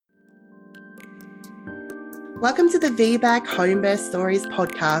Welcome to the VBAC Home Birth Stories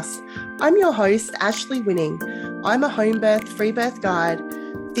podcast. I'm your host, Ashley Winning. I'm a home birth, free birth guide,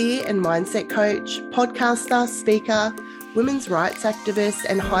 fear and mindset coach, podcaster, speaker, women's rights activist,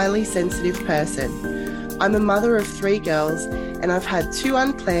 and highly sensitive person. I'm a mother of 3 girls, and I've had 2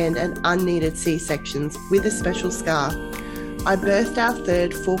 unplanned and unneeded C-sections with a special scar. I birthed our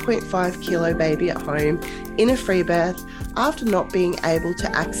third 4.5 kilo baby at home in a free birth after not being able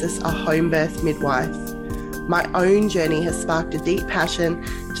to access a home birth midwife. My own journey has sparked a deep passion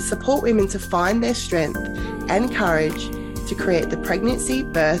to support women to find their strength and courage to create the pregnancy,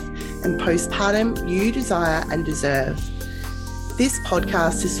 birth, and postpartum you desire and deserve. This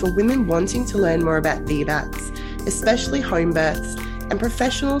podcast is for women wanting to learn more about VBACs, especially home births, and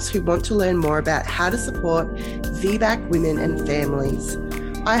professionals who want to learn more about how to support VBAC women and families.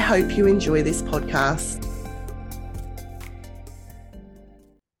 I hope you enjoy this podcast.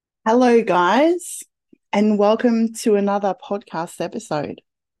 Hello, guys, and welcome to another podcast episode.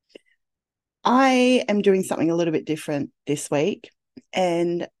 I am doing something a little bit different this week,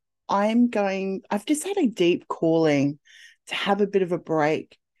 and I've just had a deep calling to have a bit of a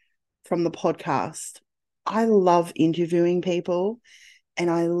break from the podcast. I love interviewing people, and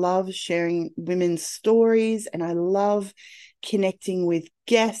I love sharing women's stories, and I love connecting with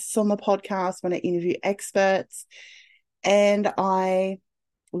guests on the podcast when I interview experts, and I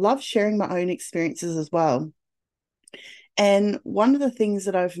love sharing my own experiences as well. And one of the things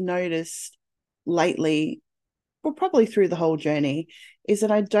that I've noticed lately, well, probably through the whole journey, is that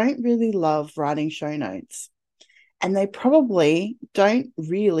I don't really love writing show notes. And they probably don't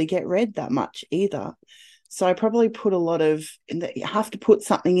really get read that much either. So I probably put a lot of, you have to put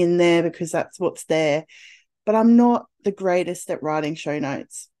something in there because that's what's there. But I'm not the greatest at writing show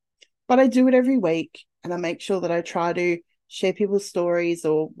notes. But I do it every week, and I make sure that I try to share people's stories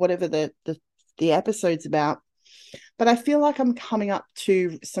or whatever the episode's about. But I feel like I'm coming up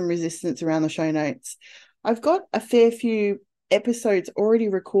to some resistance around the show notes. I've got a fair few episodes already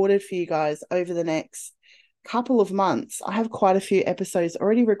recorded for you guys over the next couple of months. I have quite a few episodes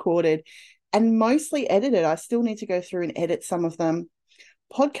already recorded and mostly edited. I still need to go through and edit some of them.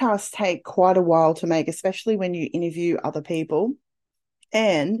 Podcasts take quite a while to make, especially when you interview other people.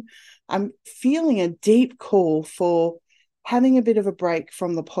 And I'm feeling a deep call for having a bit of a break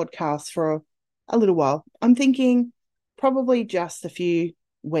from the podcast for a little while. I'm thinking probably just a few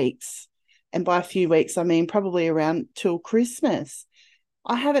weeks. And by a few weeks, I mean probably around till Christmas.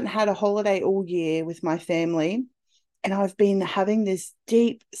 I haven't had a holiday all year with my family, and I've been having this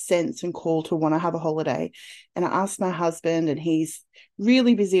deep sense and call to want to have a holiday. And I asked my husband, and he's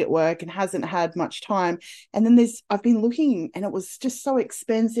really busy at work and hasn't had much time. And then I've been looking, and it was just so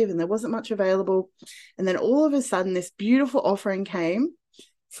expensive and there wasn't much available. And then all of a sudden, this beautiful offering came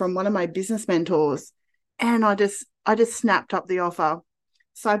from one of my business mentors, and I just snapped up the offer.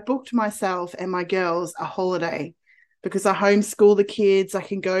 So I booked myself and my girls a holiday because I homeschool the kids. I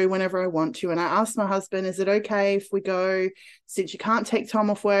can go whenever I want to. And I asked my husband, is it okay if we go, since you can't take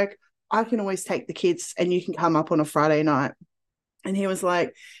time off work, I can always take the kids and you can come up on a Friday night. And he was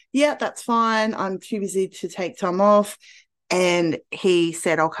like, yeah, that's fine. I'm too busy to take time off. And he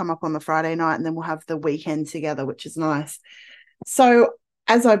said, I'll come up on the Friday night and then we'll have the weekend together, which is nice. So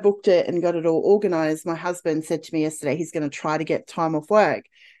as I booked it and got it all organized, my husband said to me yesterday he's going to try to get time off work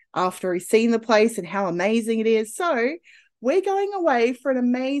after he's seen the place and how amazing it is. So we're going away for an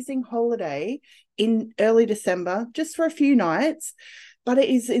amazing holiday in early December, just for a few nights. But it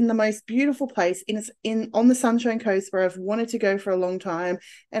is in the most beautiful place on the Sunshine Coast where I've wanted to go for a long time,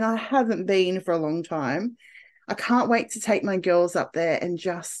 and I haven't been for a long time. I can't wait to take my girls up there and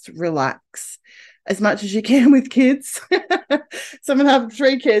just relax as much as you can with kids. So I'm going to have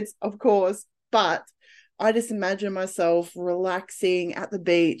 3 kids, of course, but I just imagine myself relaxing at the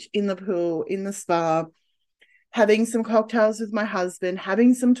beach, in the pool, in the spa, having some cocktails with my husband,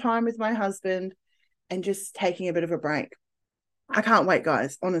 having some time with my husband, and just taking a bit of a break. I can't wait,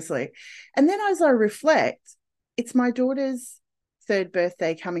 guys, honestly. And then as I reflect, it's my daughter's 3rd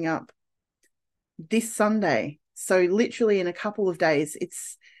birthday coming up this Sunday. So literally in a couple of days,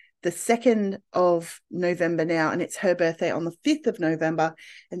 it's the 2nd of November now, and it's her birthday on the 5th of November.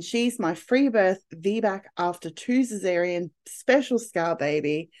 And she's my free birth VBAC after 2 cesarean special scar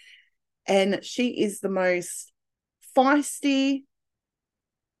baby. And she is the most feisty,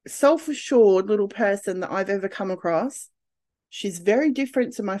 self-assured little person that I've ever come across. She's very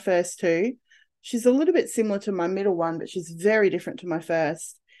different to my first 2. She's a little bit similar to my middle one, but she's very different to my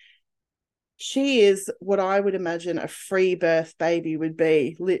first. She is what I would imagine a free birth baby would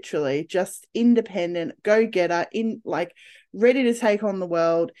be, literally just independent, go-getter, ready to take on the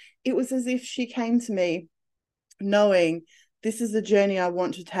world. It was as if she came to me knowing this is the journey I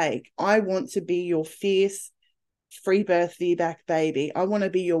want to take. I want to be your fierce free birth VBAC baby. I want to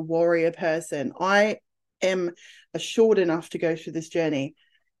be your warrior person. I am assured enough to go through this journey.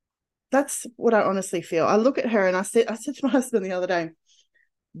 That's what I honestly feel. I look at her and I said to my husband the other day,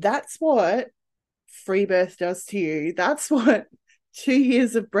 that's what free birth does to you. That's what 2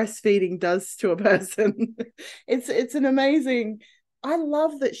 years of breastfeeding does to a person. It's an amazing. I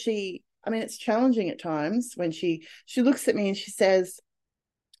love that it's challenging at times when she looks at me and she says,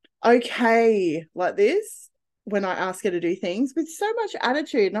 okay, like this, when I ask her to do things with so much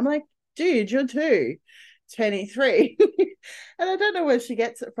attitude. And I'm like, dude, you're 23. And I don't know where she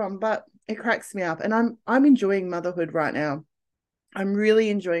gets it from, but it cracks me up. And I'm enjoying motherhood right now. I'm really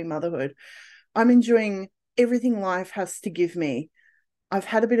enjoying motherhood. I'm enjoying everything life has to give me. I've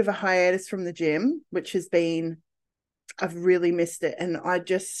had a bit of a hiatus from the gym, which has been, I've really missed it. And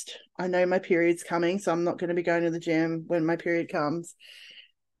I know my period's coming, so I'm not going to be going to the gym when my period comes.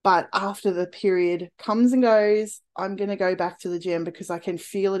 But after the period comes and goes, I'm going to go back to the gym because I can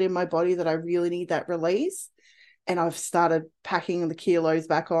feel it in my body that I really need that release. And I've started packing the kilos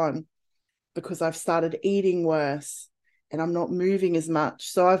back on because I've started eating worse and I'm not moving as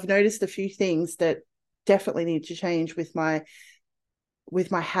much. So I've noticed a few things that definitely need to change with my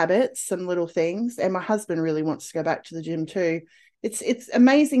habits, some little things. And my husband really wants to go back to the gym too. It's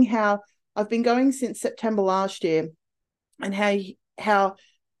amazing how I've been going since September last year, and how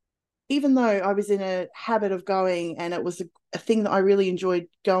even though I was in a habit of going and it was a thing that I really enjoyed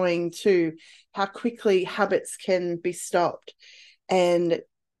going to, how quickly habits can be stopped. And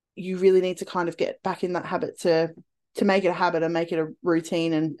you really need to kind of get back in that habit to make it a habit and make it a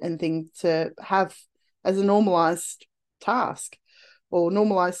routine and thing to have as a normalized task or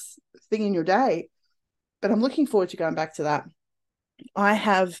normalized thing in your day. But I'm looking forward to going back to that. I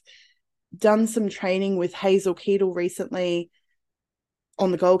have done some training with Hazel Keatle recently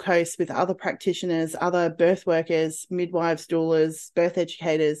on the Gold Coast with other practitioners, other birth workers, midwives, doulas, birth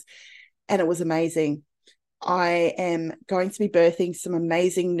educators, and it was amazing. I am going to be birthing some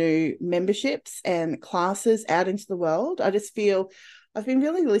amazing new memberships and classes out into the world. I just feel I've been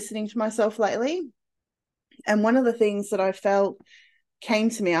really listening to myself lately. And one of the things that I felt came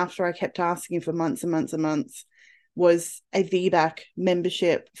to me after I kept asking for months and months and months was a VBAC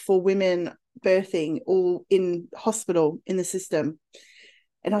membership for women birthing all in hospital in the system.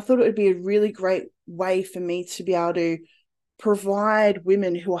 And I thought it would be a really great way for me to be able to provide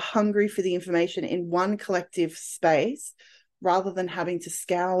women who are hungry for the information in one collective space rather than having to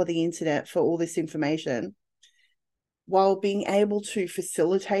scour the internet for all this information, while being able to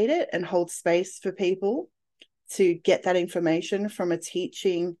facilitate it and hold space for people to get that information from a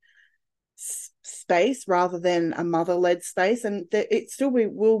teaching space rather than a mother-led space. And it still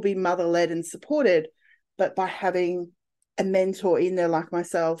will be mother-led and supported, but by having a mentor in there like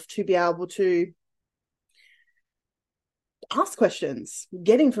myself to be able to ask questions,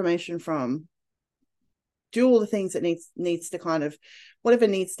 get information from, do all the things that needs to kind of, whatever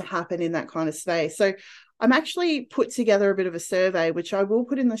needs to happen in that kind of space. So I'm actually put together a bit of a survey, which I will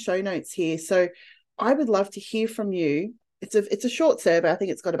put in the show notes here. So I would love to hear from you. It's a short survey. I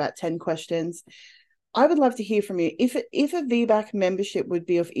think it's got about 10 questions. I would love to hear from you. If a VBAC membership would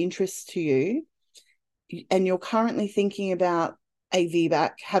be of interest to you, and you're currently thinking about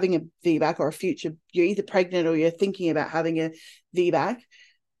having a VBAC or a future, you're either pregnant or you're thinking about having a VBAC,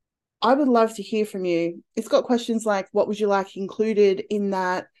 I would love to hear from you. It's got questions like, what would you like included in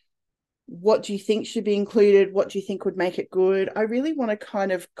that? What do you think should be included? What do you think would make it good? I really want to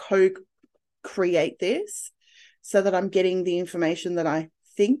kind of co-create this so that I'm getting the information that I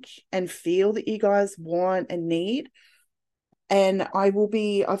think and feel that you guys want and need. And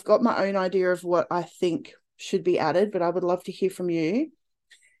I've got my own idea of what I think should be added, but I would love to hear from you.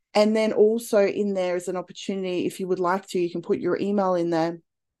 And then also in there is an opportunity, if you would like to, you can put your email in there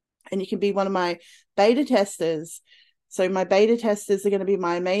and you can be one of my beta testers. So my beta testers are going to be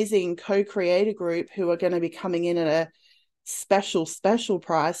my amazing co-creator group who are going to be coming in at a special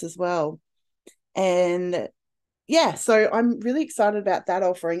price as well. And yeah, so I'm really excited about that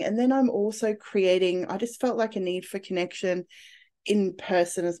offering. And then I'm also I just felt like a need for connection in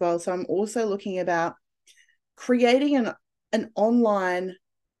person as well. So I'm also looking about creating an online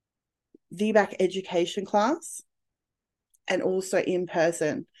VBAC education class and also in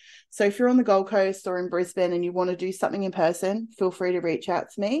person. So if you're on the Gold Coast or in Brisbane and you want to do something in person, feel free to reach out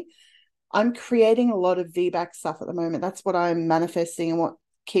to me. I'm creating a lot of VBAC stuff at the moment. That's what I'm manifesting and what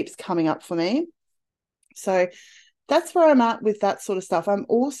keeps coming up for me. So that's where I'm at with that sort of stuff. I'm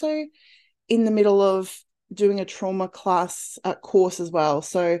also in the middle of doing a trauma class course as well.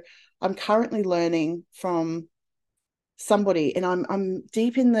 So I'm currently learning from somebody, and I'm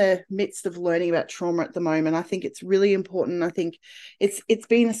deep in the midst of learning about trauma at the moment. I think it's really important. I think it's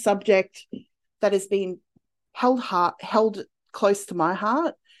been a subject that has been held close to my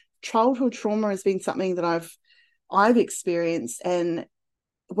heart. Childhood trauma has been something that I've experienced, and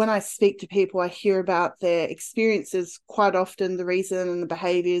when I speak to people, I hear about their experiences quite often. The reason and the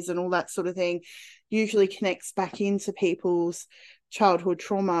behaviors and all that sort of thing usually connects back into people's childhood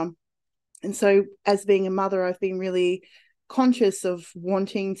trauma. And so, as being a mother, I've been really conscious of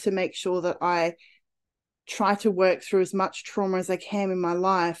wanting to make sure that I try to work through as much trauma as I can in my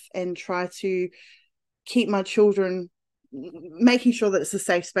life and try to keep my children, making sure that it's a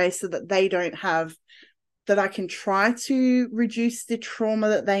safe space so that they don't have, that I can try to reduce the trauma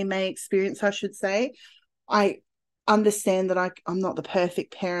that they may experience, I should say. I understand that I'm not the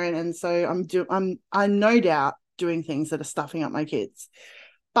perfect parent, and so I'm no doubt doing things that are stuffing up my kids,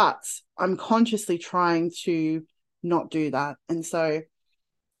 but I'm consciously trying to not do that. And so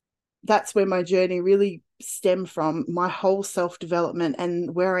that's where my journey really stemmed from. My whole self-development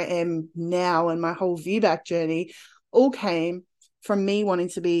and where I am now and my whole VBAC journey all came from me wanting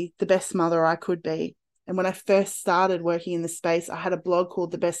to be the best mother I could be. And when I first started working in the space, I had a blog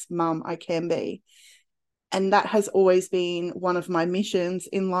called The Best Mum I Can Be. And that has always been one of my missions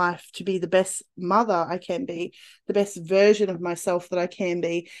in life, to be the best mother I can be, the best version of myself that I can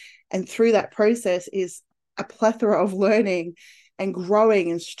be. And through that process is a plethora of learning and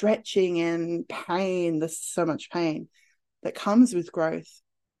growing and stretching and pain. There's so much pain that comes with growth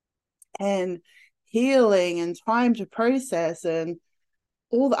and healing and time to process and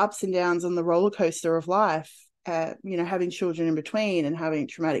all the ups and downs on the roller coaster of life. Having children in between and having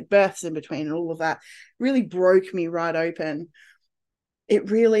traumatic births in between and all of that really broke me right open. It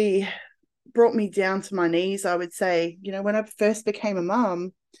really brought me down to my knees, I would say. When I first became a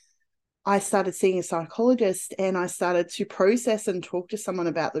mum, I started seeing a psychologist and I started to process and talk to someone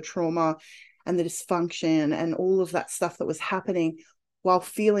about the trauma and the dysfunction and all of that stuff that was happening, while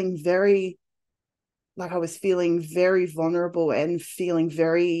feeling very, like I was feeling very vulnerable and feeling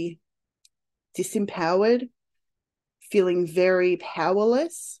very disempowered, feeling very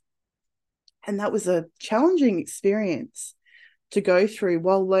powerless. And that was a challenging experience to go through,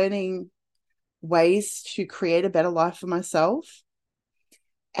 while learning ways to create a better life for myself.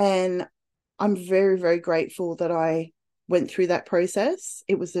 And I'm very, very grateful that I went through that process.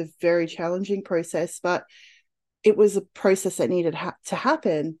 It was a very challenging process, but it was a process that needed to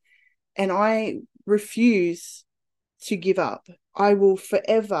happen. And I refuse to give up. I will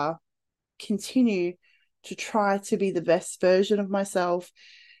forever continue to try to be the best version of myself,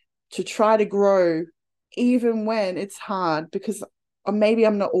 to try to grow, even when it's hard, because maybe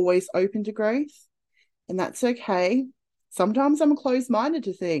I'm not always open to growth, and that's okay. Sometimes I'm closed-minded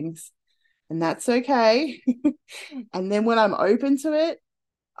to things, and that's okay. And then when I'm open to it,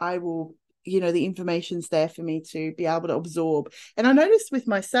 I will, the information's there for me to be able to absorb. And I noticed with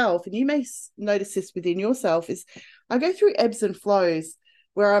myself, and you may notice this within yourself, is I go through ebbs and flows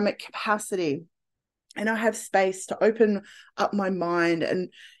where I'm at capacity and I have space to open up my mind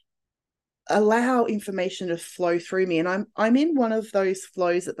and allow information to flow through me. And I'm in one of those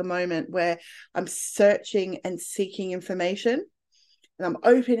flows at the moment where I'm searching and seeking information, and I'm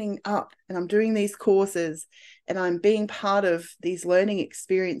opening up and I'm doing these courses and I'm being part of these learning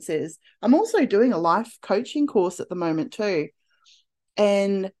experiences. I'm also doing a life coaching course at the moment too.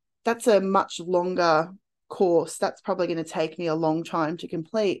 And that's a much longer course. That's probably going to take me a long time to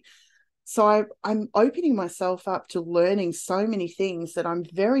complete. So I'm opening myself up to learning so many things that I'm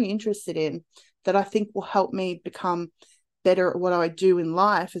very interested in, that I think will help me become better at what I do in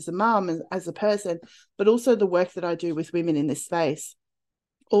life as a mum and as a person, but also the work that I do with women in this space,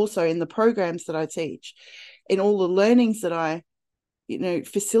 also in the programs that I teach, in all the learnings that I,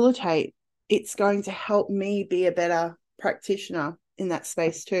 facilitate. It's going to help me be a better practitioner in that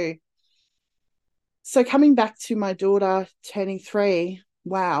space too. So coming back to my daughter turning 3,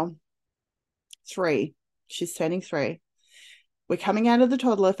 wow. 3. She's turning 3. We're coming out of the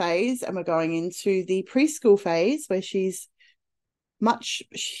toddler phase and we're going into the preschool phase, where she's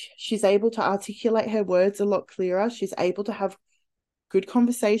able to articulate her words a lot clearer. She's able to have good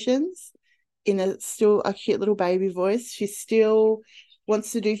conversations in a still a cute little baby voice. She still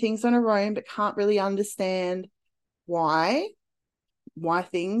wants to do things on her own, but can't really understand why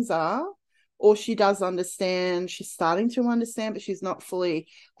things are. Or she does understand, she's starting to understand, but she's not fully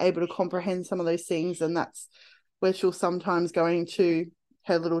able to comprehend some of those things. And that's where she'll sometimes go into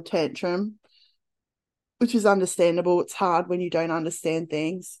her little tantrum, which is understandable. It's hard when you don't understand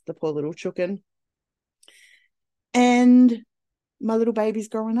things, the poor little chookin. And my little baby's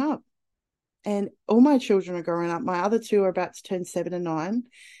growing up. And all my children are growing up. My other two are about to turn 7 and 9.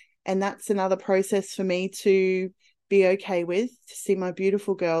 And that's another process for me to be okay with, to see my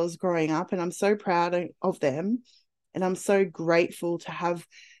beautiful girls growing up. And I'm so proud of them. And I'm so grateful to have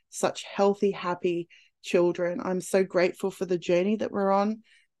such healthy, happy children. I'm so grateful for the journey that we're on.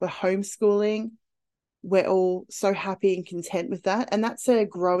 We're homeschooling. We're all so happy and content with that. And that's a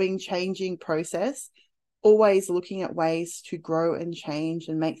growing, changing process, always looking at ways to grow and change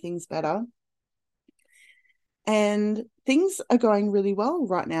and make things better. And things are going really well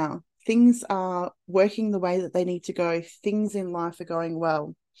right now. Things are working the way that they need to go. Things in life are going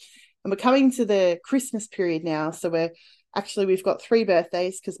well. And we're coming to the Christmas period now. So we've got 3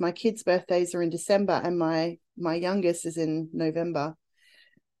 birthdays, because my kids' birthdays are in December and my youngest is in November.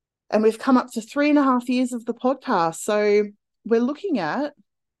 And we've come up to 3.5 years of the podcast. So we're looking at,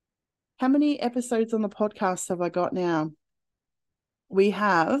 how many episodes on the podcast have I got now? We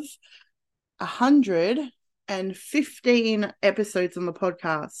have 115 episodes on the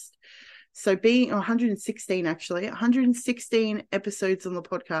podcast. So 116 actually, 116 episodes on the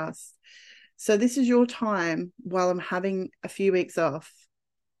podcast. So this is your time while I'm having a few weeks off,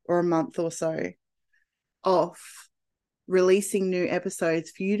 or a month or so off, releasing new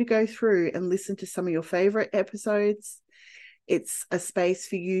episodes for you to go through and listen to some of your favorite episodes. It's a space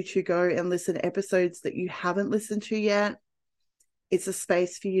for you to go and listen to episodes that you haven't listened to yet. It's a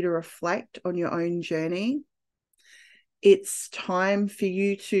space for you to reflect on your own journey. It's time for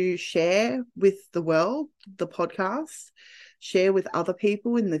you to share with the world, the podcast, share with other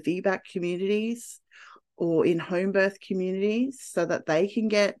people in the VBAC communities or in home birth communities, so that they can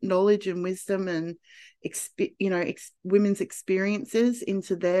get knowledge and wisdom and women's experiences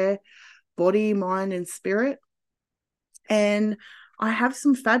into their body, mind, and spirit. And I have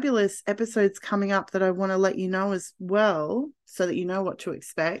some fabulous episodes coming up that I want to let you know as well, so that you know what to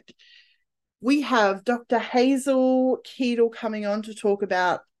expect. We have Dr. Hazel Keedle coming on to talk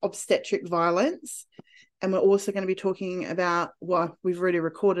about obstetric violence. And we're also going to be talking about, well, we've already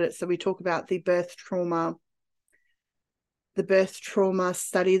recorded it, so we talk about the birth trauma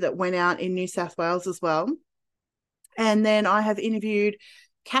study that went out in New South Wales as well. And then I have interviewed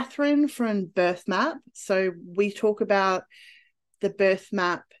Catherine from Birth Map. So we talk about the birth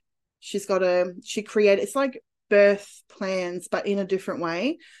map. She created, it's like birth plans, but in a different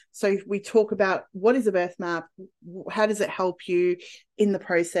way. So we talk about, what is a birth map? How does it help you in the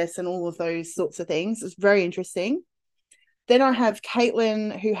process, and all of those sorts of things. It's very interesting. Then I have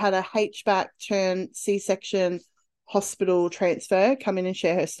Caitlin, who had a HBAC turn C-section hospital transfer, come in and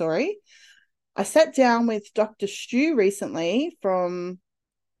share her story. I sat down with Dr. Stu recently from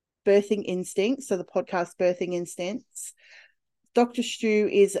Birthing Instincts, so the podcast Birthing Instincts. Dr. Stu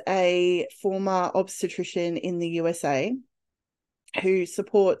is a former obstetrician in the USA who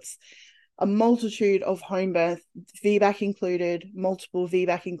supports a multitude of home birth, VBAC included, multiple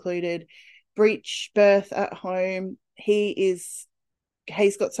VBAC included, breech birth at home. He's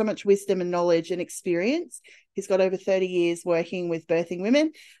got so much wisdom and knowledge and experience. He's got over 30 years working with birthing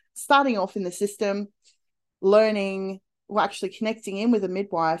women, starting off in the system, actually connecting in with a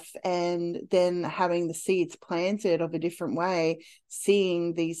midwife, and then having the seeds planted of a different way,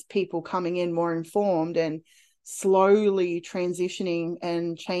 seeing these people coming in more informed, and slowly transitioning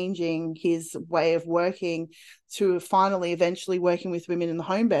and changing his way of working to finally eventually working with women in the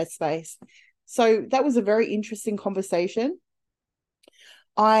home birth space. So that was a very interesting conversation.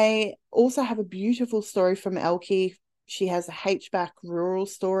 I also have a beautiful story from Elkie. She has a HBAC rural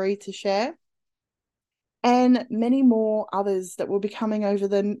story to share, and many more others that will be coming over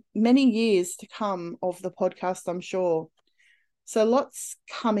the many years to come of the podcast, I'm sure. So lots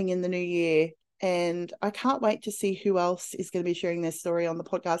coming in the new year, and I can't wait to see who else is going to be sharing their story on the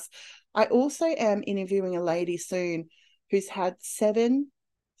podcast. I also am interviewing a lady soon who's had 7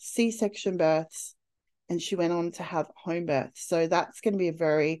 C-section births, and she went on to have home birth. So that's going to be a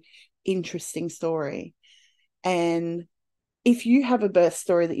very interesting story. And if you have a birth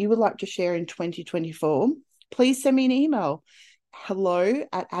story that you would like to share in 2024, please send me an email,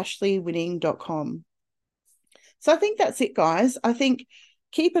 hello@ashleywinning.com. So I think that's it, guys. I think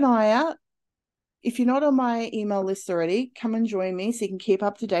keep an eye out. If you're not on my email list already, come and join me so you can keep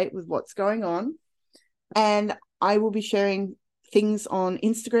up to date with what's going on. And I will be sharing things on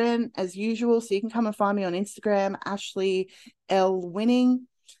Instagram as usual. So you can come and find me on Instagram, Ashley L Winning.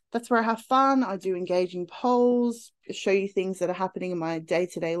 That's where I have fun. I do engaging polls, show you things that are happening in my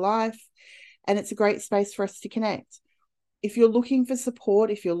day-to-day life. And it's a great space for us to connect. If you're looking for support,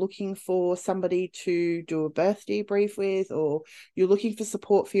 if you're looking for somebody to do a birth debrief with, or you're looking for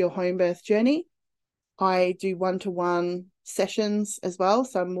support for your home birth journey, I do one-to-one sessions as well.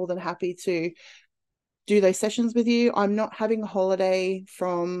 So I'm more than happy to do those sessions with you. I'm not having a holiday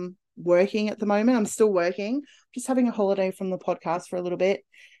from working at the moment. I'm still working, just having a holiday from the podcast for a little bit.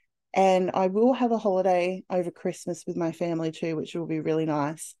 And I will have a holiday over Christmas with my family too, which will be really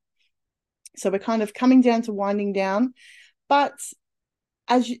nice. So we're kind of coming down to winding down. But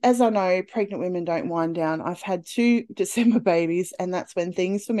as I know, pregnant women don't wind down. I've had 2 December babies, and that's when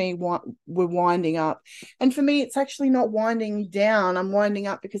things for me were winding up. And for me, it's actually not winding down. I'm winding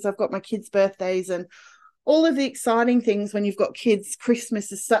up because I've got my kids' birthdays and all of the exciting things when you've got kids.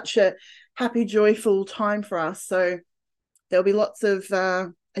 Christmas is such a happy, joyful time for us. So there'll be lots of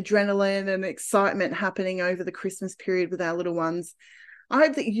adrenaline and excitement happening over the Christmas period with our little ones. I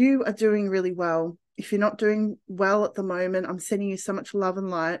hope that you are doing really well. If you're not doing well at the moment, I'm sending you so much love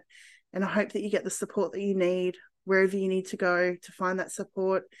and light, and I hope that you get the support that you need wherever you need to go to find that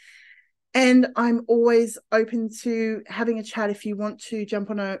support. And I'm always open to having a chat if you want to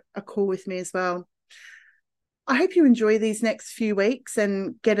jump on a call with me as well. I hope you enjoy these next few weeks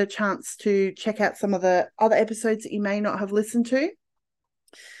and get a chance to check out some of the other episodes that you may not have listened to.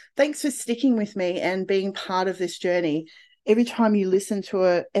 Thanks for sticking with me and being part of this journey. Every time you listen to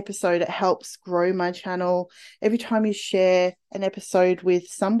an episode, it helps grow my channel. Every time you share an episode with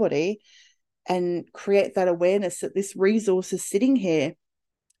somebody and create that awareness that this resource is sitting here,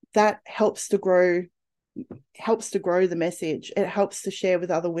 that helps to grow the message. It helps to share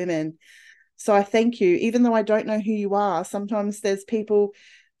with other women. So I thank you. Even though I don't know who you are, sometimes there's people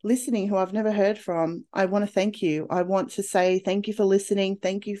listening who I've never heard from. I want to thank you. I want to say thank you for listening.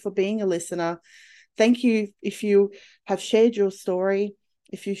 Thank you for being a listener. Thank you if you have shared your story.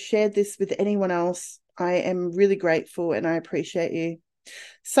 If you shared this with anyone else, I am really grateful and I appreciate you.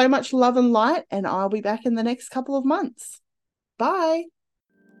 So much love and light, and I'll be back in the next couple of months. Bye.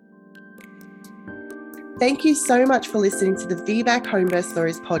 Thank you so much for listening to the VBAC Homebirth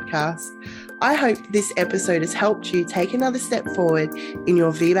Stories podcast. I hope this episode has helped you take another step forward in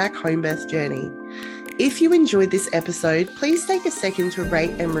your VBAC homebirth journey. If you enjoyed this episode, please take a second to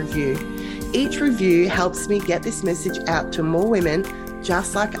rate and review. Each review helps me get this message out to more women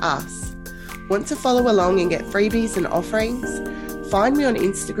just like us. Want to follow along and get freebies and offerings? Find me on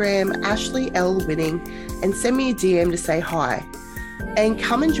Instagram, Ashley L. Winning, and send me a DM to say hi. And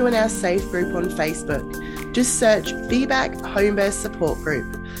come and join our safe group on Facebook. Just search VBAC Homebirth Support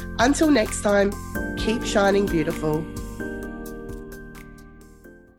Group. Until next time, keep shining beautiful.